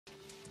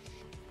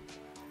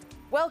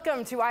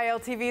Welcome to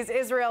ILTV's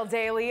Israel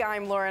Daily.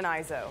 I'm Lauren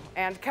Izo.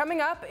 And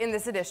coming up in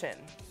this edition,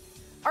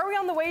 are we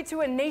on the way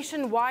to a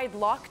nationwide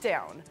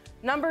lockdown?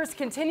 Numbers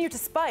continue to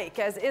spike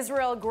as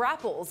Israel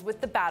grapples with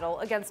the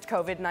battle against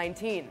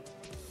COVID-19.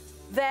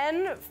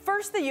 Then,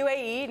 first the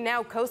UAE,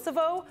 now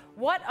Kosovo.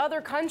 What other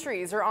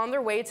countries are on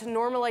their way to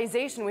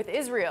normalization with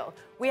Israel?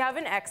 We have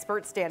an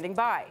expert standing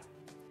by.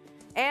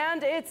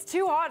 And it's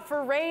too hot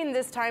for rain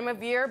this time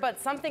of year,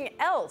 but something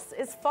else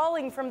is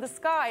falling from the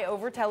sky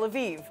over Tel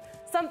Aviv.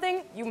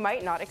 Something you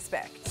might not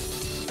expect.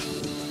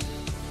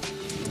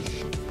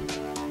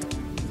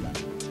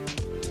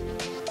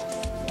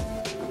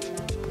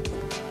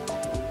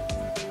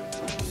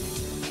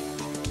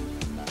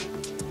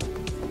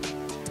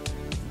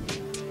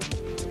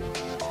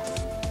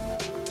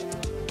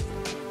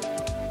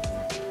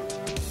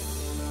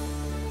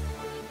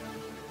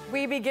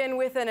 We begin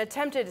with an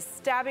attempted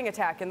stabbing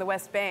attack in the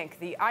West Bank.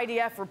 The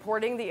IDF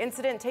reporting the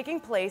incident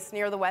taking place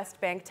near the West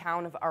Bank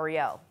town of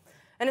Ariel.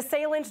 An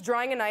assailant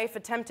drawing a knife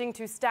attempting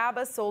to stab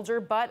a soldier,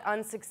 but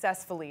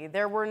unsuccessfully.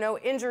 There were no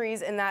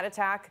injuries in that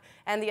attack,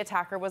 and the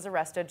attacker was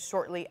arrested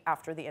shortly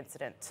after the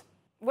incident.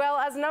 Well,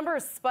 as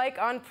numbers spike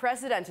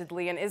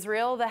unprecedentedly in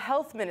Israel, the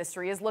health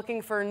ministry is looking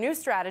for new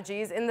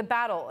strategies in the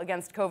battle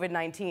against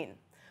COVID-19.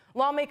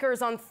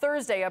 Lawmakers on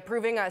Thursday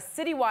approving a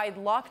citywide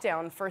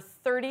lockdown for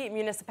 30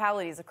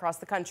 municipalities across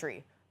the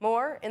country.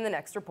 More in the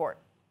next report.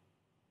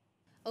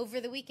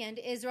 Over the weekend,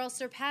 Israel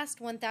surpassed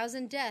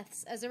 1,000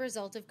 deaths as a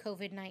result of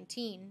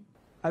COVID-19.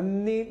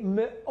 אני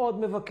מאוד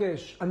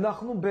מבקש,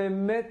 אנחנו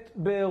באמת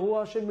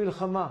באירוע של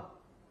מלחמה.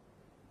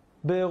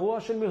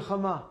 באירוע של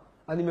מלחמה.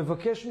 אני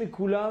מבקש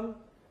מכולם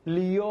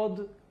להיות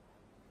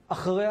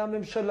אחרי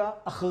הממשלה,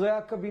 אחרי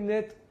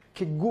הקבינט,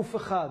 כגוף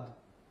אחד.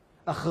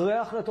 אחרי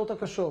ההחלטות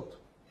הקשות.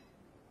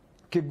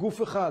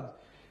 כגוף אחד.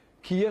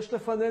 כי יש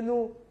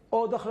לפנינו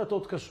עוד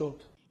החלטות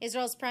קשות.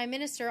 Israel's prime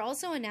minister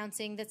also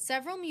announcing that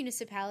several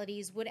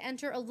municipalities would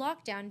enter a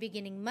lockdown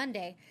beginning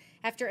Monday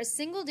after a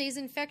single day's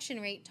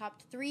infection rate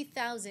topped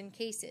 3,000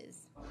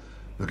 cases.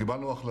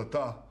 וקיבלנו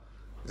החלטה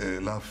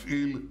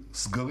להפעיל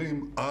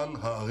סגרים על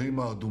הערים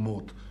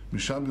האדומות.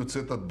 משם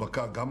יוצאת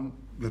הדבקה גם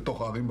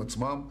לתוך הערים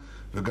עצמם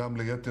וגם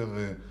ליתר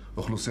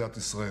אוכלוסיית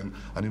ישראל.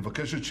 אני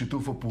מבקש את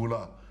שיתוף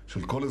הפעולה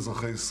של כל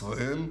אזרחי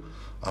ישראל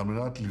על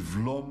מנת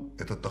לבלום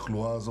את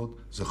התחלואה הזאת.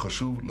 זה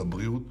חשוב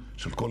לבריאות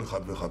של כל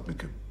אחד ואחד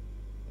מכם.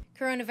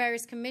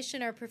 Coronavirus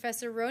Commissioner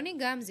Professor Roni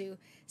Gamzu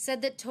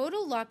said that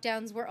total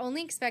lockdowns were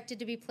only expected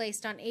to be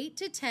placed on 8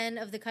 to 10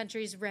 of the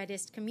country's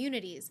reddest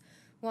communities,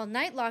 while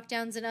night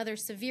lockdowns and other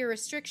severe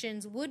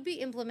restrictions would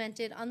be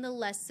implemented on the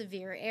less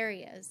severe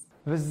areas.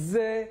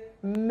 וזה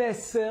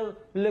מסר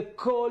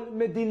לכל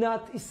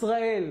מדינת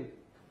ישראל.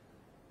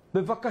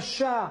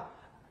 בבקשה,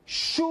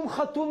 שום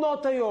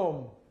חתונות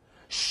היום,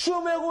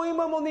 שום אירועים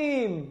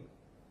המוניים,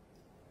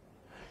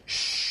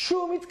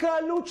 שום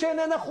התקהלות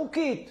שאיננה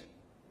חוקית.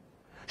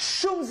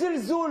 שום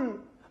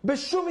זלזול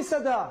בשום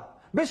מסעדה,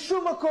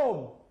 בשום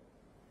מקום.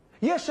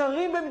 יש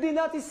ערים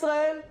במדינת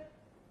ישראל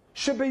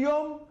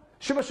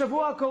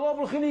שבשבוע הקרוב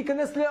הולכים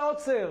להיכנס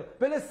לעוצר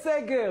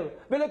ולסגר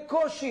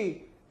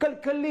ולקושי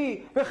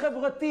כלכלי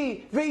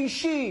וחברתי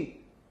ואישי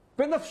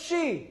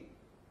ונפשי.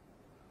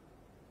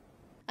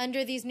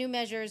 Under these new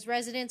measures,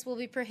 residents will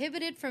be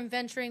prohibited from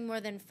venturing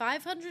more than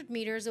 500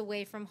 meters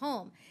away from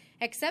home,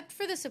 except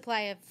for the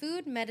supply of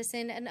food,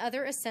 medicine, and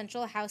other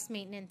essential house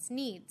maintenance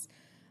needs.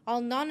 All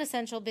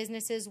non-essential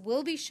businesses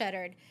will be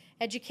shuttered.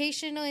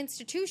 Educational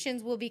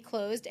institutions will be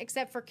closed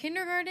except for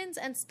kindergartens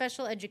and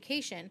special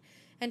education,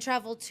 and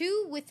travel to,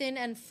 within,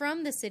 and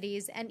from the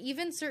cities and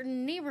even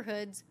certain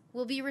neighborhoods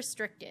will be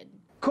restricted.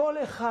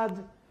 כל אחד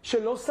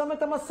שלא שם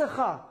את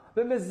המסכה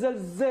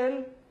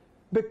ומזלזל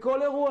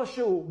בכל אירוע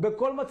שהוא,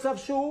 בכל מצב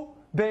שהוא,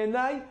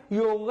 בעיניי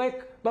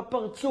יורק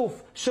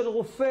בפרצוף של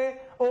רופא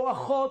או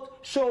אחות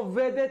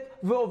שעובדת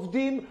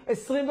ועובדים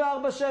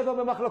 24/7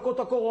 במחלקות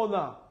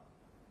הקורונה.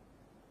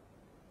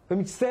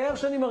 ומצטער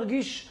שאני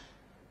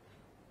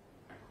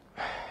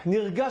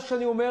נרגש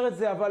שאני אומר את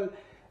זה, אבל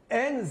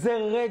אין זה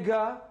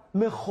רגע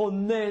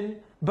מכונן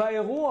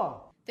באירוע.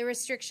 The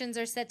restrictions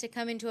are set to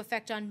come into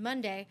effect on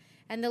Monday,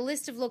 and the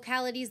list of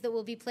localities that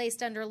will be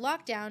placed under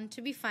lockdown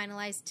to be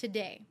finalized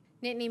today.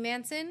 Nittany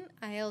Manson,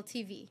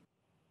 ILTV.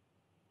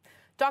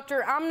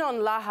 Dr. Amnon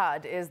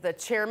Lahad is the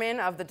chairman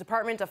of the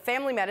Department of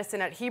Family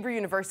Medicine at Hebrew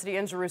University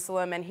in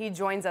Jerusalem, and he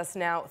joins us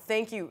now.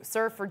 Thank you,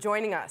 sir, for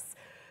joining us.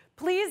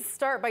 Please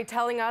start by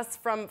telling us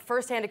from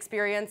firsthand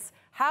experience,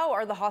 how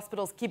are the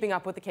hospitals keeping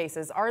up with the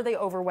cases? Are they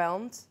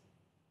overwhelmed?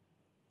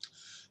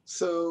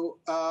 So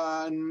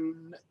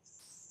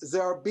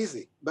they are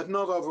busy, but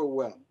not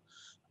overwhelmed.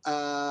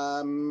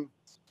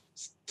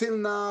 Still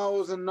now,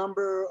 the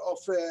number of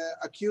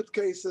acute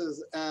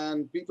cases and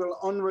people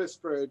on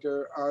respirator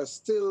are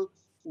still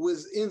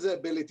within the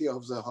ability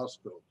of the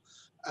hospital.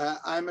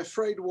 I'm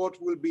afraid what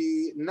will be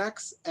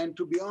next, and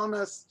to be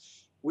honest,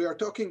 we are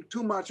talking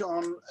too much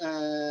on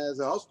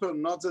the hospital,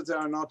 not that they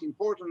are not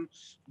important,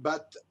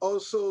 but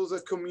also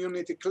the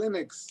community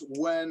clinics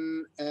when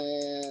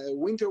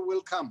winter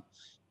will come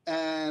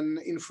and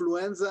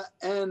influenza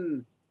and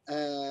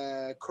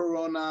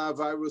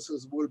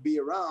coronaviruses will be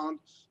around,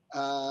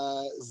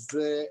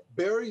 the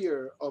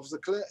barrier of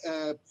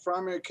the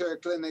primary care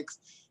clinics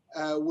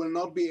will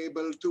not be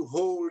able to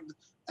hold,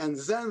 and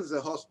then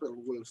the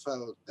hospital will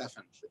fail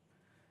definitely.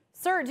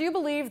 Sir, do you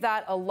believe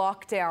that a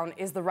lockdown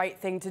is the right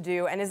thing to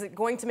do? And is it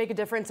going to make a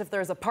difference if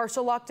there's a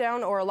partial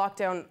lockdown or a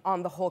lockdown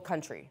on the whole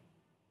country?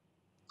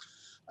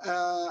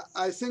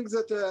 I think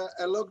that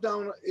a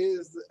lockdown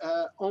is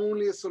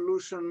only a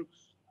solution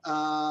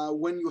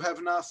when you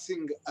have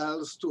nothing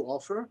else to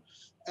offer.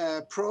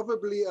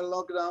 Probably a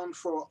lockdown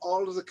for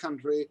all of the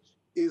country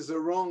is the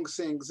wrong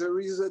thing. There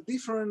is a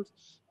difference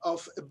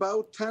of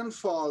about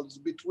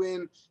tenfold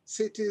between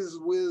cities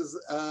with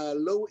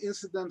low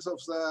incidence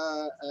of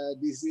the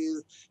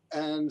disease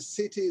and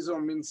cities or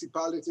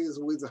municipalities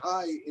with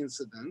high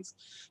incidence.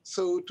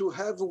 So to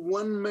have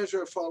one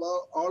measure for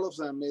all of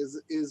them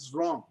is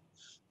wrong.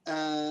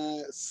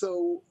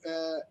 So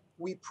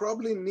we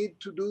probably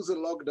need to do the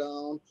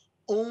lockdown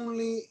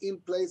only in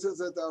places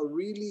that are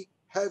really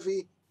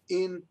heavy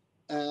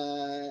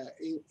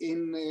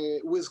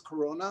with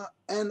corona,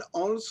 and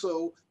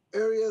also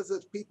areas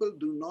that people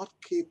do not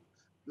keep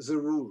the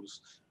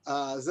rules.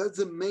 That's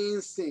the main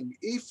thing.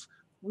 If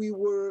we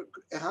were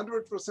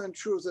 100%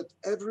 sure that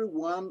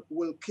everyone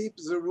will keep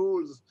the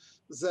rules,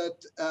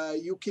 that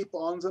you keep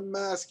on the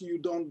mask, you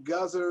don't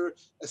gather,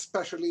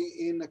 especially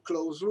in a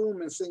closed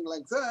room and things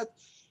like that,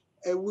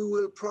 we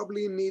will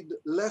probably need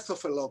less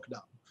of a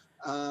lockdown.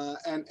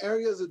 And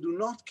areas that do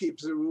not keep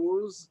the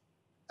rules,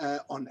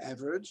 on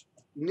average,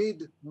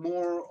 need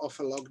more of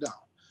a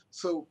lockdown.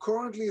 So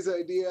currently the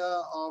idea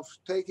of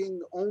taking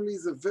only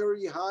the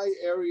very high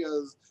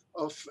areas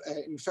of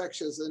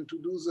infections and to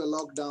do the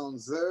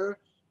lockdowns there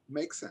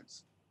makes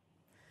sense.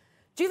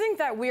 Do you think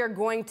that we are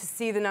going to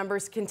see the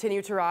numbers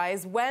continue to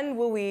rise? When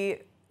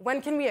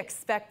can we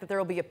expect that there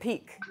will be a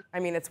peak? I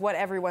mean, it's what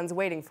everyone's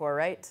waiting for,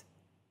 right?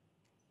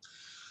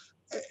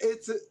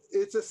 It's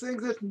a thing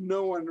that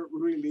no one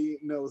really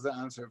knows the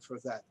answer for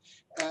that.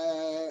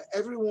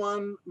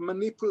 Everyone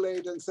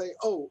manipulate and say,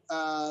 oh,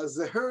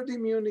 the herd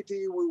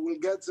immunity, we will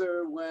get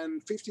there when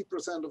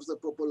 50% of the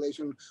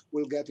population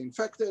will get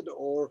infected,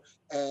 or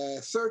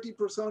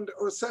 30%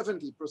 or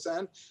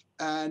 70%.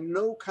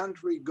 No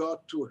country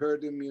got to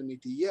herd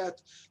immunity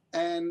yet.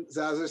 And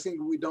the other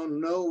thing, we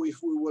don't know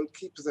if we will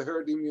keep the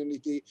herd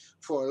immunity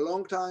for a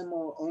long time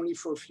or only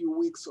for a few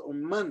weeks or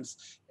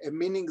months,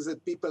 meaning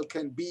that people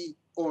can be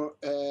or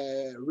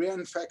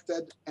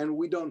reinfected, and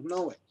we don't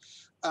know it.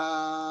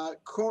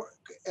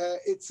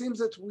 It seems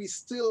that we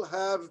still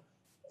have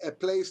a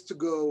place to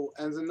go,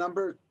 and the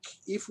number,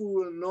 if we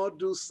will not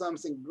do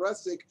something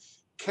drastic,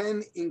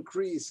 can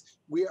increase.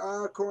 We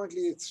are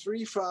currently at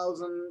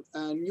 3,000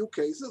 new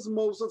cases,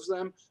 most of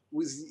them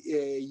with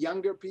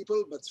younger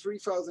people, but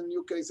 3,000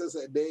 new cases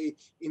a day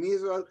in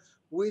Israel,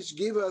 which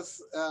give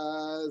us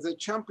the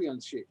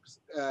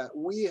championships.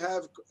 We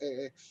have,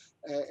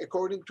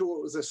 according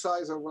to the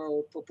size of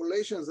our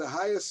population, the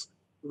highest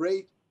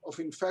rate of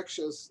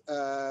infections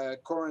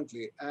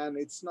currently, and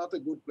it's not a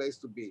good place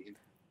to be in.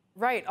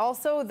 Right.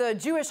 Also, the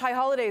Jewish high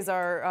holidays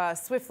are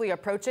swiftly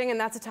approaching, and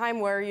that's a time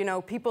where, you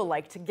know, people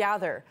like to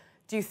gather.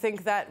 Do you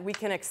think that we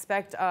can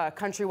expect a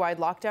countrywide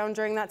lockdown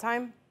during that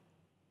time?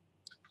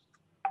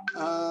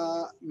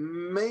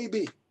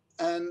 Maybe.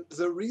 And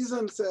the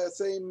reasons I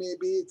say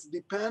maybe, it's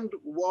depend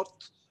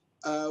what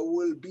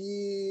will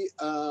be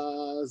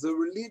the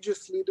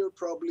religious leader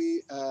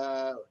probably,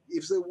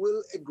 if they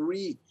will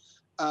agree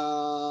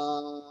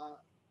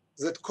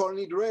that Kol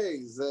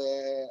Nidrei,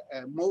 the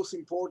most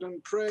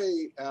important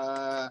pray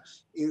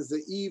is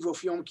the eve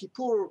of Yom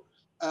Kippur,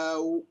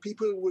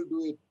 people will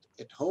do it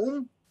at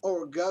home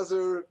or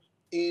gather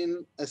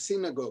in a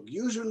synagogue.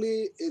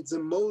 Usually it's the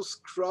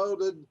most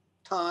crowded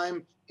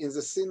time in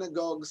the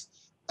synagogues,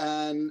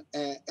 and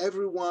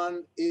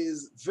everyone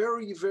is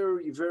very,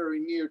 very, very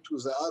near to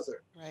the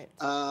other. Right.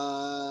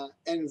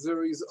 And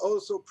there is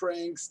also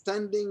praying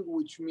standing,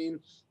 which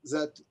means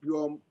that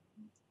your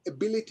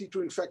ability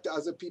to infect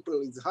other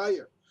people is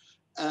higher.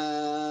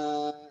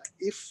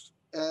 If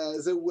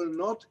they will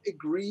not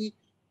agree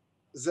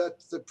that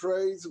the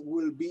prayers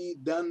will be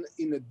done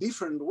in a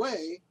different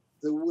way,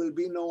 there will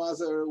be no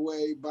other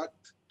way but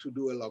to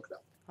do a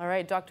lockdown. All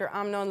right, Dr.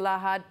 Amnon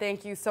Lahad,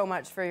 thank you so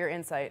much for your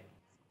insight.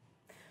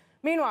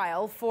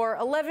 Meanwhile, for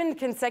 11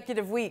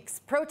 consecutive weeks,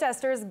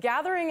 protesters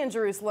gathering in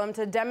Jerusalem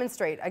to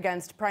demonstrate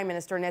against Prime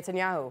Minister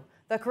Netanyahu,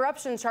 the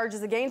corruption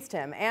charges against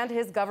him, and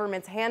his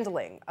government's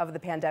handling of the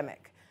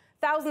pandemic.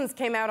 Thousands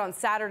came out on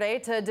Saturday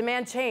to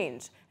demand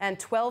change, and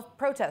 12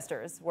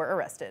 protesters were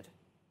arrested.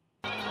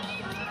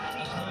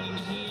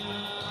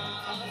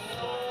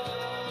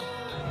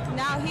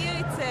 Now here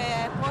it's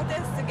a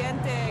protest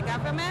against the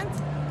government,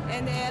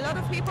 and a lot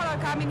of people are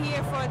coming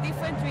here for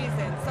different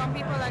reasons. Some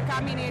people are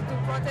coming here to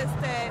protest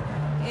the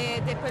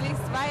police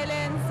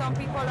violence. Some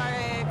people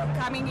are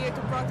coming here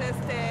to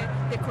protest the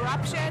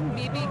corruption,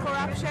 Bibi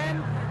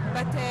corruption.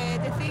 But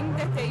the thing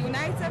that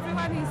unites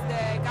everyone is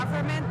the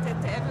government,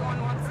 that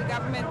everyone wants the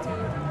government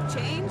to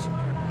change.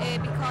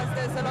 because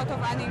there's a lot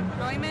of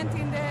unemployment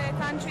in the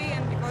country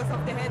and because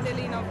of the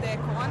handling of the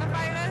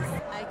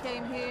coronavirus. I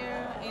came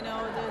here in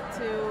order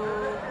to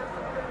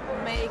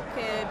make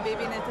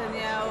Bibi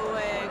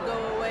Netanyahu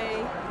go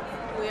away.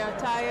 We are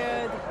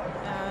tired.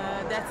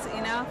 That's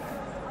enough.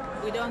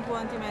 We don't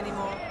want him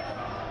anymore.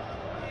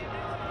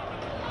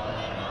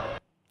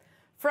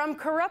 From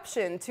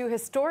corruption to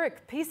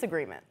historic peace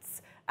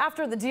agreements.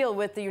 After the deal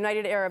with the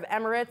United Arab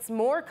Emirates,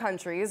 more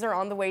countries are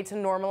on the way to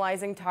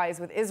normalizing ties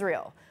with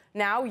Israel,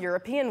 now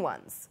European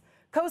ones.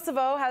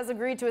 Kosovo has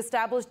agreed to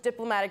establish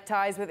diplomatic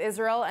ties with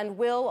Israel and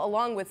will,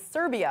 along with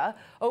Serbia,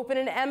 open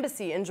an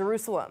embassy in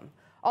Jerusalem.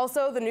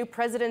 Also, the new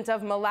president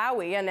of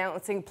Malawi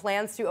announcing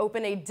plans to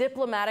open a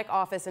diplomatic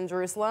office in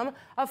Jerusalem,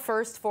 a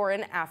first for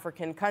an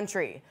African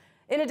country.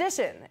 In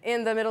addition,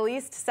 in the Middle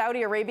East,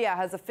 Saudi Arabia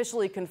has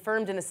officially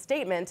confirmed in a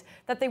statement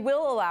that they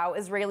will allow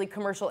Israeli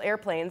commercial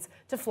airplanes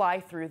to fly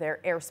through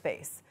their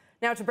airspace.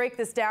 Now, to break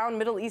this down,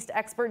 Middle East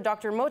expert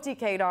Dr. Moti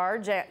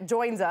Kedar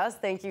joins us.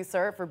 Thank you,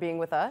 sir, for being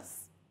with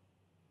us.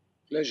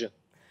 Pleasure.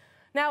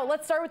 Now,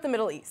 let's start with the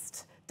Middle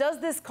East. Does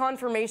this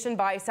confirmation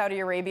by Saudi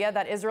Arabia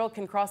that Israel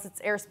can cross its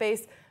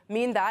airspace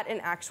mean that an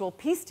actual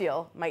peace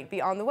deal might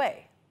be on the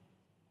way?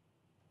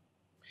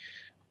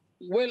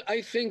 Well, I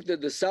think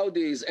that the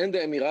Saudis and the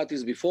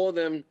Emiratis before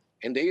them,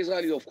 and the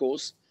Israelis, of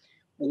course,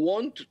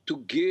 want to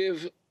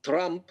give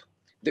Trump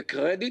the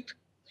credit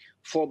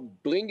for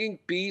bringing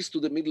peace to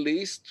the Middle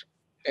East,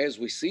 as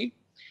we see,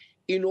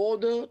 in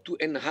order to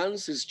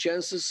enhance his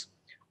chances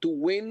to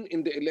win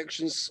in the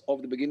elections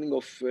of the beginning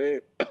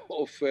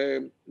of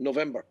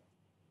November.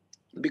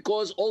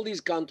 Because all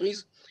these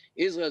countries,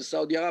 Israel,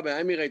 Saudi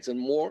Arabia, Emirates, and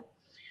more,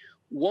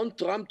 want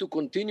Trump to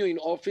continue in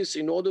office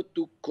in order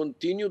to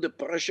continue the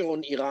pressure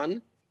on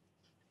Iran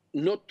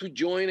not to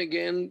join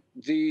again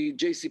the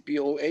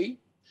JCPOA,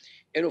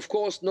 and of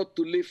course not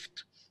to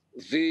lift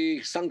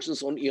the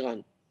sanctions on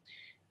Iran.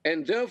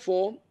 And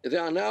therefore, they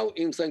are now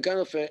in some kind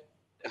of a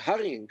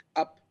hurrying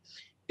up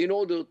in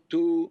order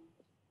to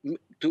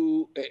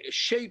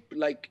shape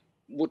like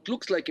what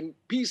looks like a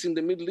peace in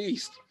the Middle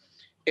East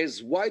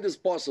as wide as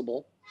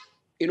possible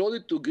in order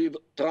to give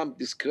Trump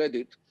this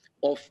credit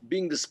of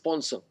being the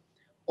sponsor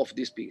of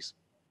this peace.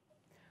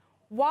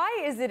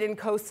 Why is it in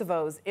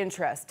Kosovo's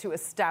interest to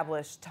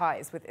establish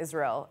ties with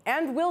Israel?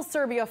 And will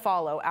Serbia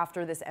follow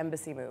after this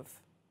embassy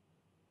move?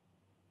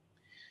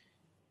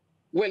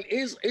 Well,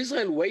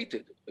 Israel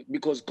waited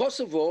because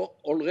Kosovo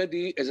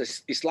already, as an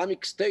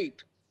Islamic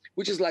state,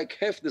 which is like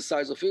half the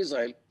size of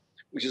Israel,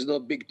 which is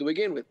not big to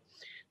begin with,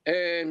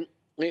 and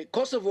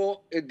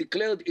Kosovo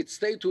declared its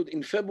statehood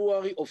in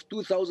February of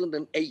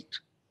 2008,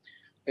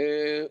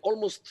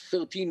 almost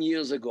 13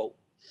 years ago.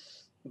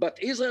 But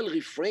Israel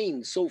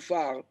refrained so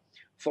far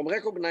from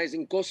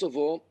recognizing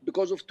Kosovo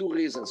because of two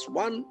reasons.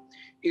 One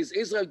is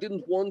Israel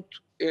didn't want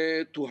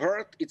to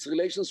hurt its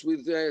relations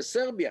with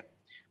Serbia,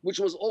 which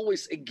was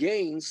always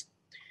against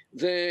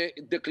the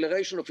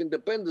declaration of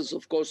independence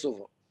of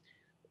Kosovo,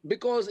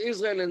 because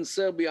Israel and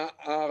Serbia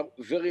are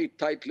very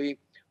tightly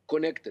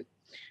connected.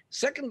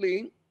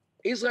 Secondly,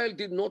 Israel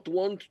did not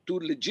want to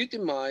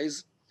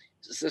legitimize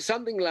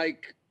something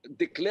like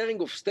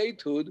declaring of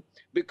statehood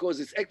because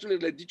it actually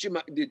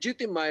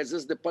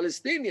legitimizes the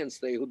Palestinian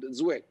statehood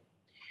as well.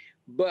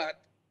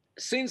 But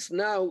since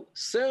now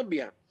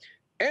Serbia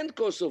and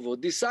Kosovo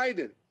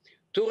decided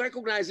to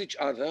recognize each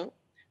other,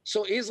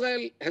 so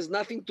Israel has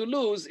nothing to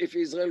lose if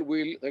Israel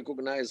will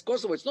recognize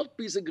Kosovo. It's not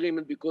peace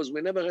agreement because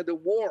we never had a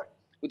war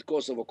with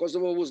Kosovo.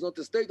 Kosovo was not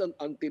a state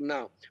until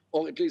now,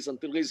 or at least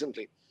until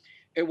recently.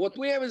 And what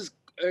we have is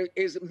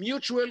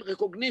mutual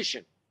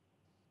recognition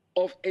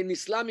of an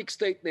Islamic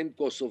state named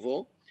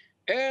Kosovo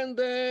and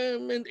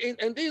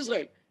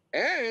Israel.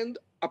 And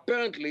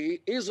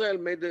apparently Israel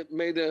made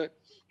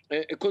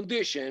a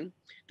condition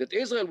that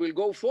Israel will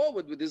go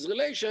forward with these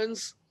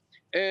relations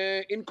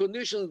in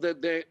conditions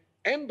that the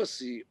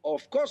embassy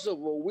of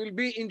Kosovo will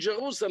be in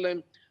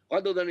Jerusalem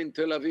rather than in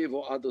Tel Aviv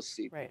or other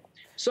cities. Right.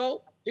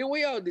 So here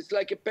we are. It's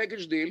like a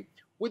package deal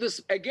with,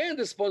 again,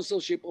 the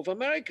sponsorship of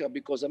America,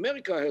 because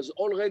America has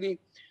already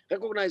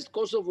recognized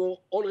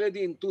Kosovo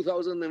already in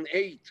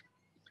 2008,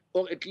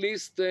 or at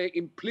least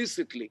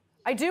implicitly.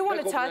 I do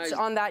want to touch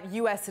on that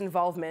U.S.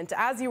 involvement.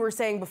 As you were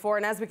saying before,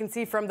 and as we can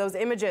see from those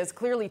images,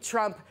 clearly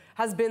Trump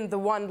has been the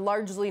one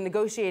largely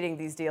negotiating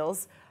these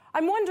deals.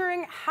 I'm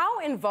wondering, how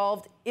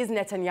involved is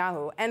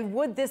Netanyahu? And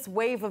would this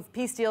wave of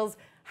peace deals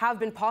have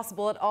been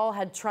possible at all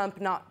had Trump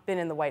not been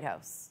in the White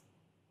House?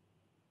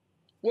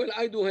 Well,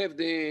 I do have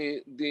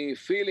the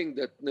feeling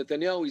that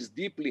Netanyahu is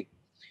deeply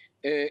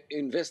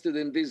invested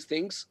in these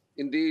things,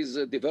 in these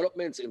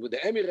developments, and with the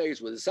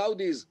Emirates, with the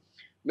Saudis,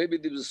 maybe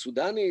the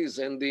Sudanis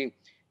and the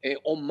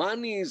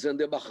Omanis and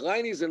the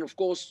Bahrainis, and of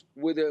course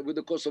with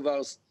the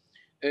Kosovars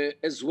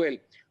as well.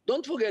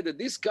 Don't forget that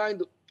this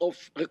kind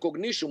of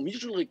recognition,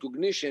 mutual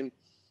recognition,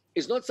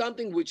 is not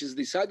something which is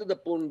decided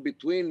upon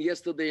between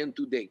yesterday and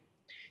today.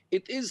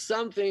 It is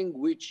something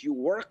which you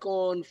work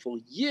on for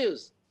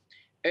years.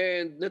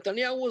 And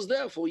Netanyahu was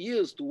there for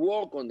years to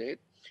work on it.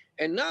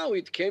 And now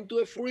it came to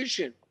a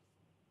fruition.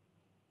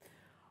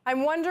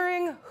 I'm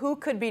wondering who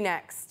could be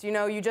next. You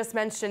know, you just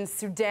mentioned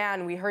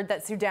Sudan. We heard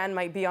that Sudan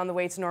might be on the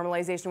way to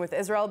normalization with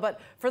Israel,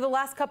 but for the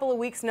last couple of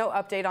weeks, no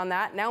update on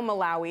that. Now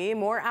Malawi,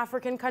 more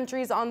African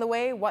countries on the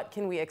way. What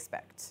can we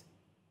expect?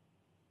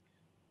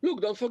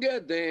 Look, don't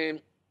forget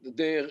the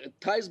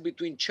ties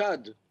between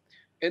Chad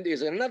and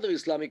Israel, another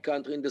Islamic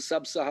country in the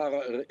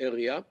sub-Sahara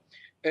area,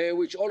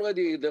 which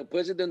already the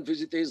president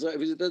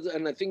visited,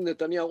 and I think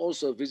Netanyahu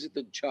also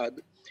visited Chad.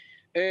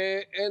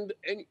 And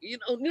you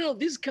know,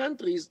 these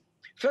countries,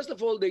 first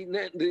of all, they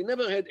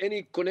never had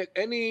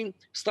any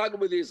struggle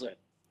with Israel,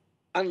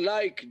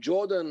 unlike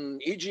Jordan,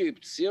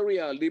 Egypt,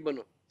 Syria,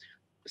 Lebanon.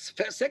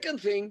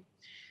 Second thing,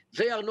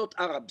 they are not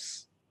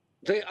Arabs.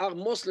 They are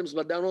Muslims,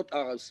 but they are not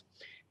Arabs.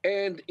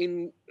 And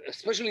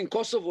especially in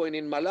Kosovo and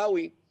in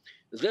Malawi,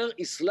 their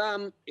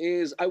Islam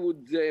is, I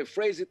would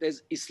phrase it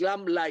as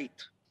Islam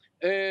light.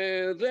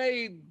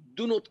 They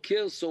do not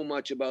care so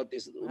much about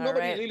this.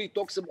 Nobody really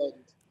talks about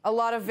it. A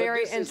lot of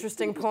very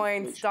interesting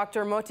points.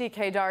 Dr. Moti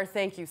Kedar,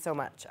 thank you so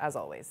much, as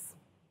always.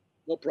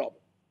 No problem.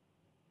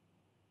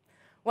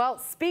 Well,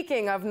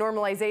 speaking of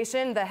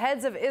normalization, the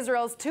heads of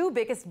Israel's two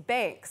biggest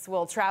banks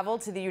will travel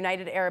to the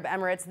United Arab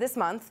Emirates this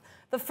month,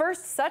 the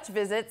first such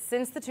visit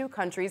since the two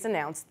countries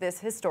announced this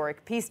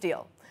historic peace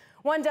deal.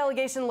 One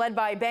delegation led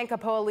by Bank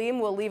Hapoalim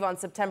will leave on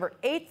September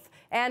 8th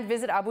and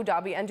visit Abu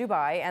Dhabi and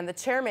Dubai, and the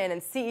chairman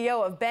and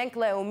CEO of Bank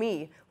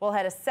Leumi will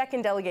head a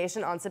second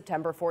delegation on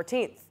September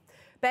 14th.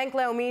 Bank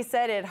Leumi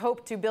said it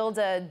hoped to build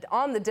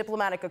on the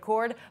diplomatic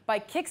accord by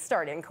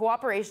kickstarting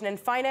cooperation in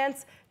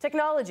finance,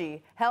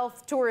 technology,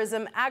 health,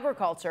 tourism,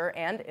 agriculture,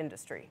 and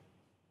industry.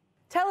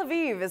 Tel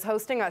Aviv is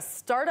hosting a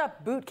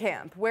startup boot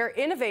camp where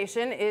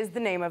innovation is the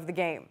name of the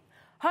game.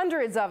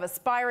 Hundreds of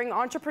aspiring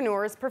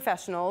entrepreneurs,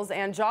 professionals,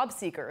 and job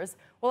seekers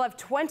will have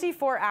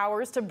 24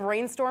 hours to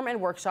brainstorm and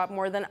workshop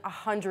more than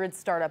 100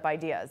 startup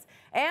ideas.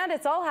 And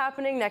it's all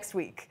happening next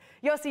week.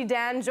 Yossi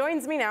Dan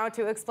joins me now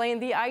to explain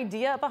the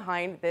idea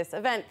behind this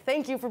event.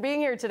 Thank you for being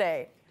here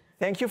today.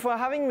 Thank you for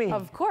having me.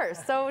 Of course.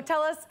 So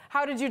tell us,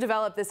 how did you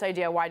develop this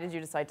idea? Why did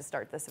you decide to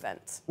start this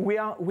event? We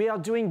are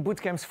doing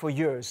boot camps for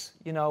years,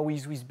 you know,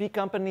 with big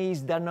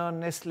companies, Danone,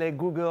 Nestle,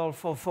 Google,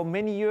 for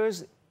many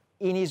years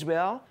in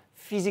Israel,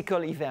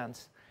 physical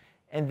events.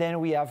 And then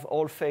we have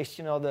all faced,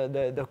 you know,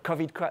 the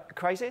COVID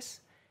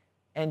crisis.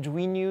 And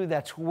we knew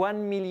that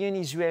 1 million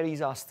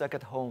Israelis are stuck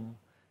at home.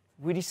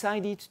 We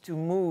decided to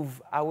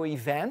move our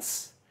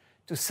events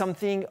to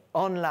something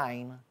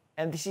online.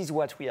 And this is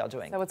what we are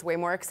doing. So it's way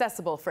more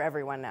accessible for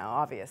everyone now,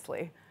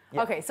 obviously.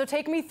 Yeah. Okay, so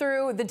take me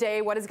through the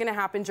day. What is going to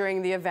happen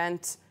during the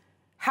event?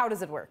 How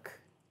does it work?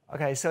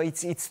 Okay, so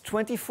it's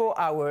 24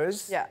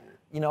 hours, yeah,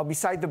 you know,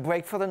 beside the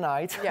break for the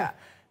night. Yeah.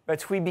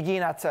 But we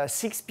begin at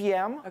 6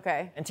 p.m.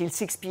 Okay. Until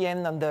 6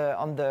 p.m. on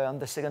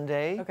the second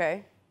day.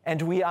 Okay.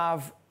 And we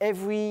have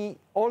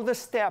all the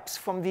steps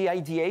from the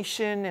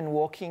ideation and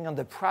working on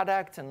the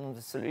product and on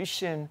the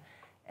solution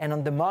and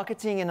on the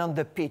marketing and on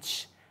the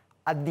pitch.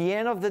 At the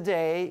end of the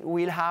day,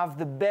 we'll have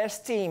the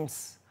best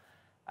teams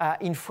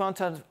in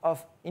front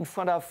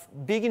of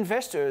big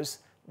investors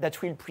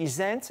that will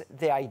present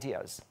their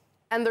ideas.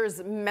 And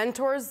there's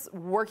mentors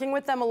working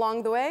with them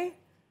along the way?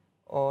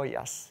 Oh,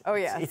 yes. Oh,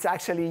 yes. It's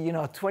actually, you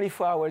know,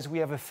 24 hours. We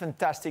have a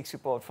fantastic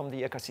support from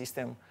the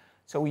ecosystem.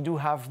 So we do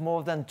have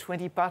more than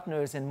 20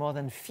 partners and more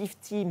than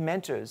 50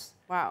 mentors.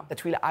 Wow.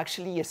 That will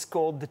actually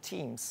escort the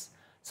teams.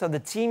 So the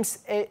teams,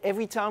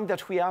 every time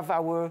that we have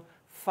our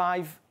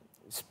 5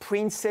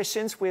 sprint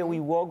sessions where we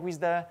work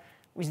with the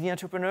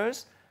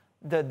entrepreneurs,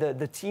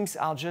 the teams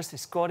are just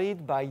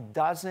escorted by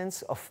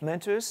dozens of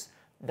mentors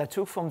that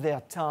took from their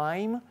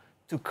time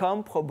to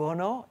come pro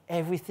bono.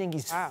 Everything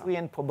is free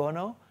and pro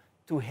bono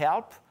to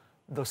help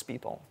those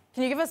people.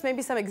 Can you give us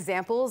maybe some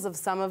examples of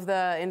some of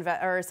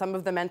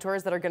the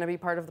mentors that are going to be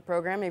part of the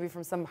program, maybe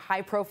from some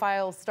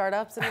high-profile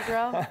startups in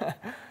Israel?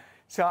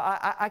 So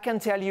I can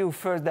tell you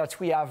first that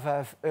we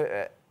have,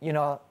 you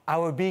know,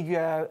 our big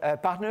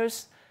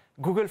partners,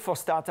 Google for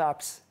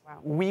startups,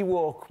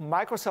 WeWork,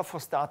 Microsoft for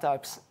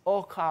startups,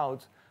 or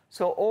Crowd.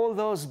 So all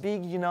those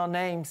big, you know,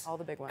 names all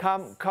the big ones.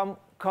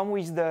 come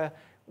with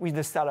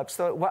the startups.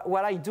 So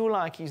what I do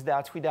like is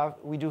that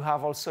we do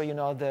have also, you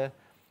know, the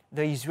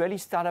Israeli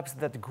startups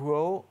that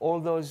grow, all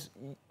those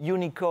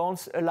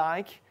unicorns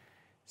alike.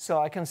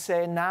 So I can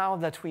say now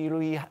that we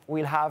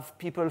will have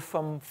people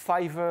from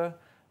Fiverr,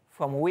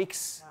 from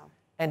Wix,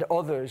 and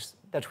others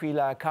that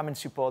will come and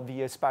support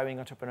the aspiring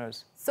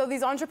entrepreneurs. So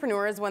these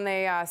entrepreneurs, when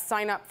they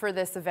sign up for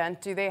this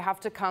event, do they have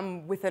to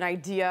come with an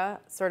idea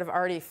sort of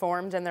already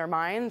formed in their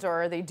mind,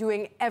 or are they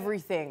doing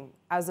everything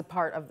as a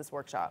part of this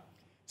workshop?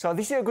 So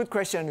this is a good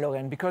question,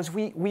 Lauren, because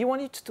we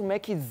wanted to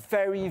make it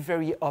very,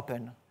 very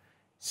open.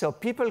 So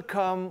people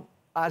come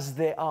as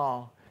they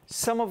are.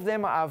 Some of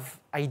them have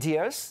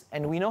ideas,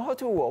 and we know how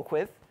to work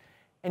with,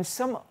 and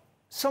some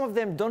of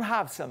them don't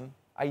have some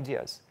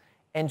ideas.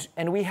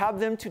 And we help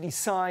them to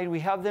decide,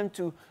 we help them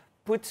to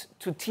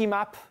team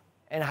up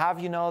and have,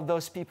 you know,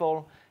 those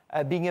people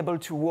being able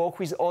to work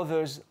with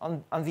others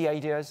on the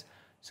ideas.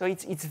 So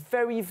it's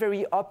very,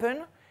 very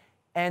open,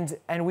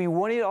 and we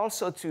wanted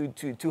also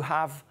to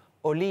have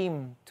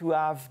Olim, to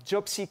have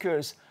job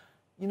seekers,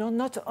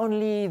 not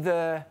only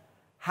the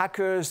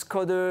hackers,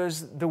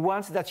 coders, the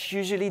ones that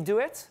usually do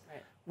it.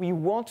 Right. We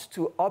want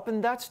to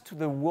open that to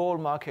the world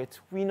market.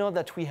 We know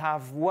that we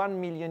have 1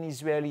 million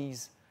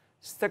Israelis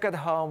stuck at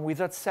home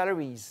without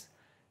salaries.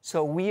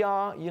 So we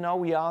are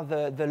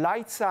the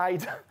light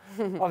side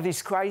of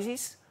this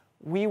crisis.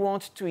 We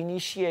want to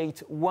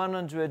initiate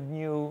 100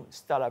 new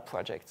startup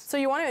projects. So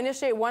you want to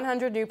initiate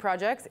 100 new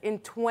projects in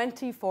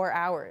 24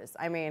 hours.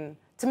 I mean,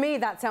 to me,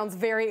 that sounds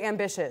very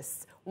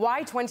ambitious.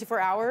 Why 24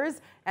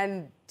 hours?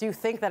 And do you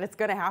think that it's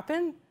going to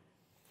happen?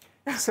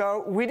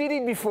 So we did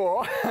it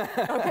before.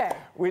 Okay.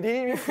 We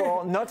did it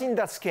before, not in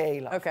that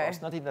scale, of okay.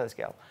 course, not in that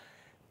scale.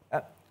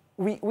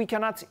 We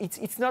cannot,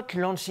 it's not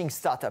launching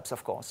startups,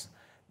 of course,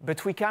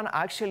 but we can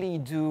actually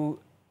do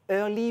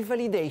early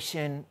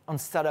validation on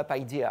startup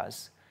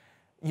ideas.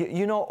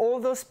 All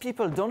those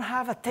people don't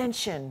have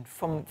attention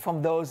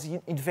from those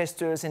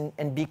investors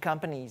and big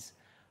companies.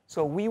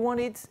 So we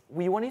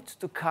wanted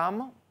to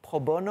come pro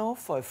bono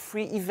for a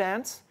free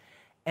event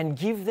and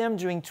give them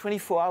during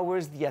 24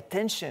 hours the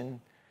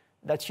attention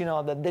that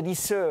they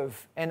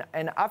deserve. And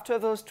after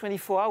those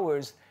 24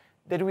 hours,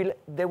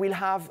 they will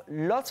have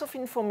lots of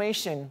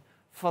information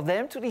for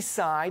them to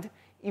decide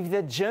if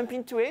they jump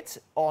into it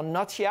or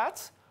not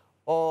yet,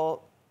 or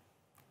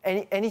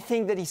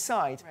anything they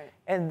decide. Right.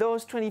 And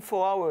those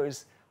 24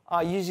 hours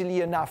are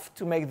usually enough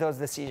to make those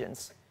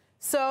decisions.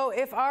 So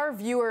if our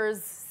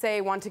viewers,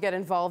 say, want to get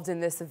involved in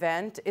this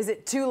event, is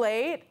it too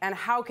late? And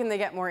how can they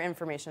get more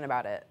information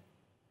about it?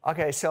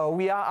 Okay, so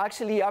we are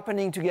actually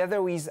opening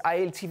together with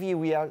ILTV.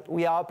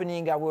 We are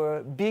opening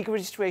our big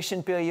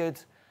registration period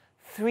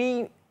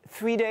 3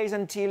 days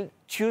until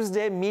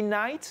Tuesday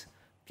midnight.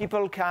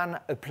 People can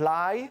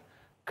apply,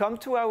 come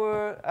to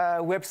our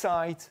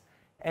website,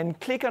 and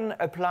click on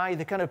apply.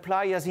 They can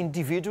apply as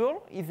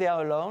individual if they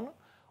are alone,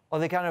 or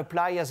they can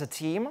apply as a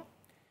team.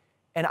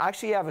 And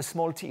actually, I have a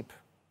small tip.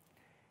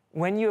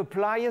 When you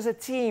apply as a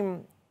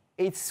team,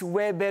 it's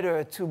way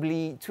better to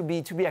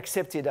be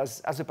accepted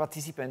as a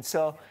participant.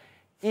 So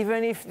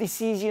even if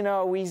this is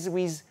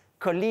with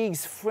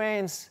colleagues,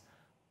 friends,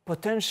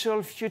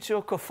 potential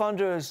future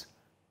co-founders,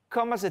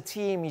 come as a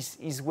team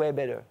is way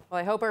better. Well,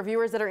 I hope our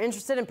viewers that are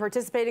interested in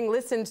participating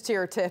listened to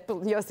your tip,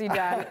 Yossi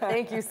Dan.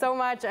 Thank you so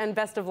much, and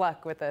best of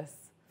luck with this.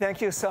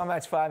 Thank you so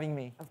much for having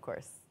me. Of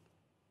course.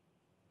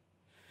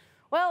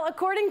 Well,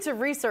 according to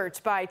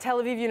research by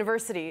Tel Aviv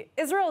University,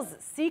 Israel's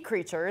sea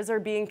creatures are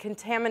being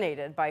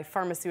contaminated by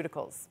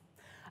pharmaceuticals.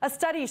 A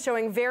study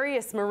showing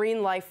various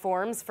marine life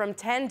forms from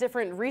 10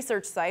 different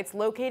research sites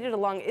located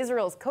along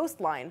Israel's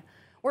coastline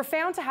were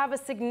found to have a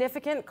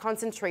significant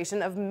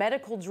concentration of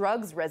medical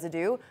drugs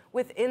residue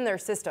within their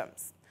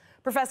systems.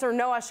 Professor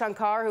Noah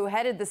Shankar, who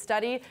headed the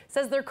study,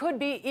 says there could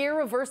be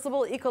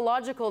irreversible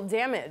ecological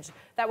damage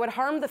that would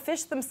harm the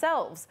fish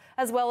themselves,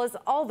 as well as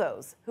all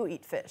those who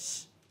eat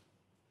fish.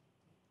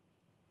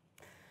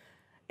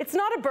 It's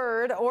not a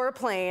bird or a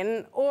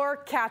plane or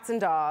cats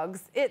and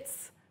dogs,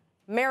 it's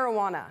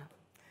marijuana.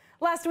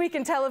 Last week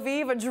in Tel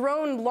Aviv, a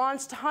drone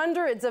launched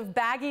hundreds of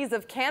baggies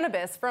of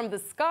cannabis from the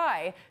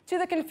sky to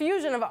the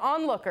confusion of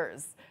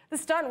onlookers. The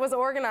stunt was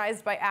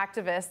organized by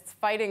activists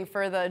fighting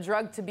for the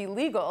drug to be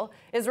legal.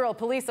 Israel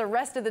police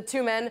arrested the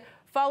 2 men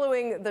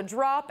following the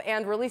drop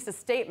and released a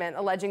statement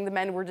alleging the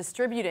men were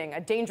distributing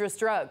a dangerous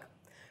drug.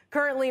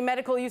 Currently,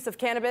 medical use of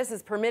cannabis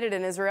is permitted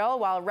in Israel,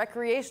 while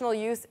recreational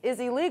use is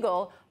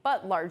illegal,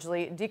 but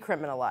largely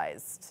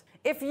decriminalized.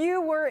 If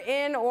you were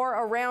in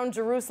or around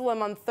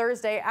Jerusalem on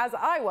Thursday, as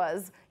I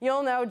was,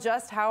 you'll know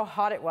just how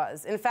hot it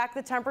was. In fact,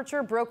 the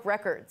temperature broke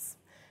records.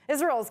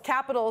 Israel's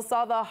capital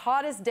saw the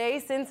hottest day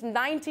since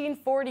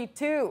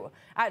 1942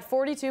 at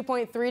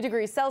 42.3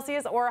 degrees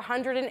Celsius or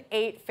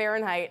 108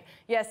 Fahrenheit.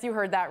 Yes, you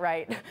heard that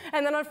right.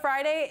 And then on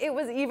Friday, it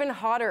was even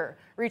hotter,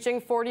 reaching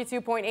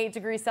 42.8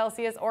 degrees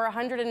Celsius or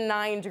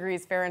 109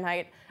 degrees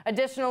Fahrenheit.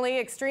 Additionally,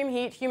 extreme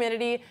heat,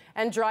 humidity,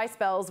 and dry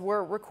spells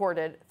were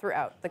recorded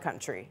throughout the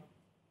country.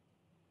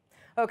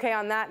 Okay,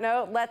 on that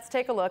note, let's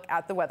take a look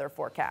at the weather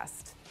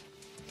forecast.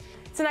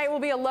 Tonight will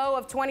be a low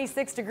of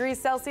 26 degrees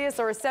Celsius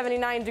or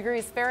 79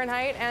 degrees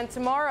Fahrenheit, and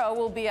tomorrow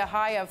will be a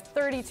high of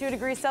 32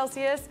 degrees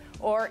Celsius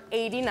or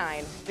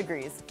 89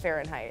 degrees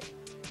Fahrenheit.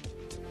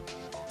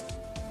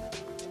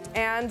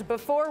 And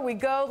before we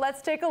go,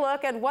 let's take a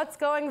look at what's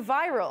going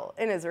viral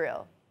in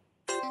Israel.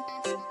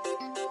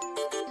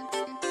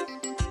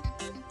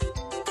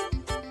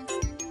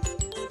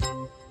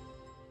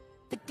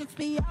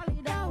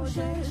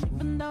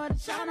 Even though the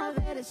sound of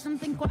it is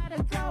something quite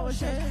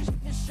atrocious. If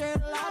you say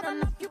it loud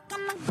enough, you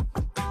cannot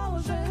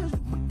compose.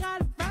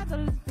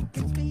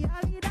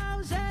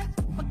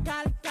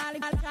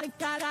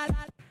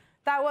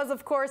 That was,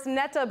 of course,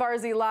 Netta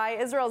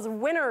Barzilai, Israel's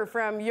winner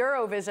from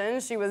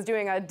Eurovision. She was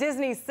doing a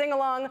Disney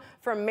sing-along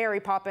from Mary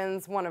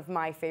Poppins, one of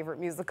my favorite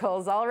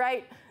musicals. All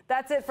right,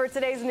 that's it for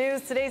today's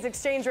news. Today's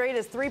exchange rate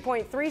is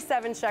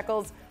 3.37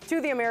 shekels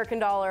to the American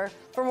dollar.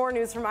 For more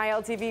news from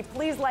ILTV,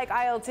 please like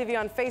ILTV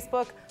on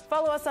Facebook,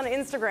 follow us on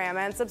Instagram,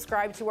 and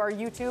subscribe to our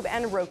YouTube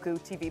and Roku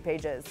TV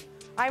pages.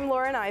 I'm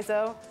Lauren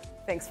Izzo.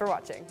 Thanks for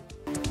watching.